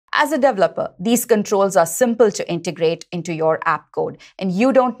As a developer, these controls are simple to integrate into your app code, and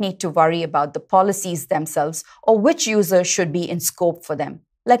you don't need to worry about the policies themselves or which user should be in scope for them.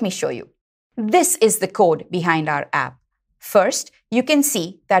 Let me show you. This is the code behind our app. First, you can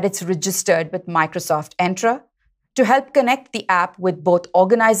see that it's registered with Microsoft Entra to help connect the app with both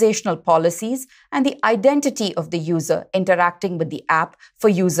organizational policies and the identity of the user interacting with the app for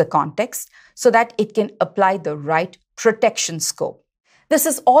user context so that it can apply the right protection scope. This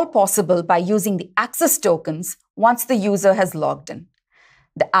is all possible by using the access tokens once the user has logged in.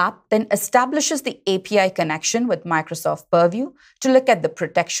 The app then establishes the API connection with Microsoft Purview to look at the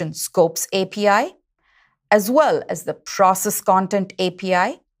Protection Scopes API, as well as the Process Content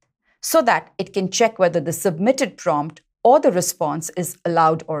API, so that it can check whether the submitted prompt or the response is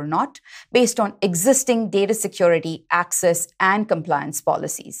allowed or not based on existing data security, access, and compliance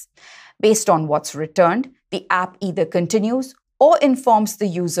policies. Based on what's returned, the app either continues or informs the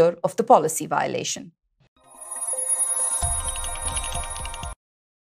user of the policy violation.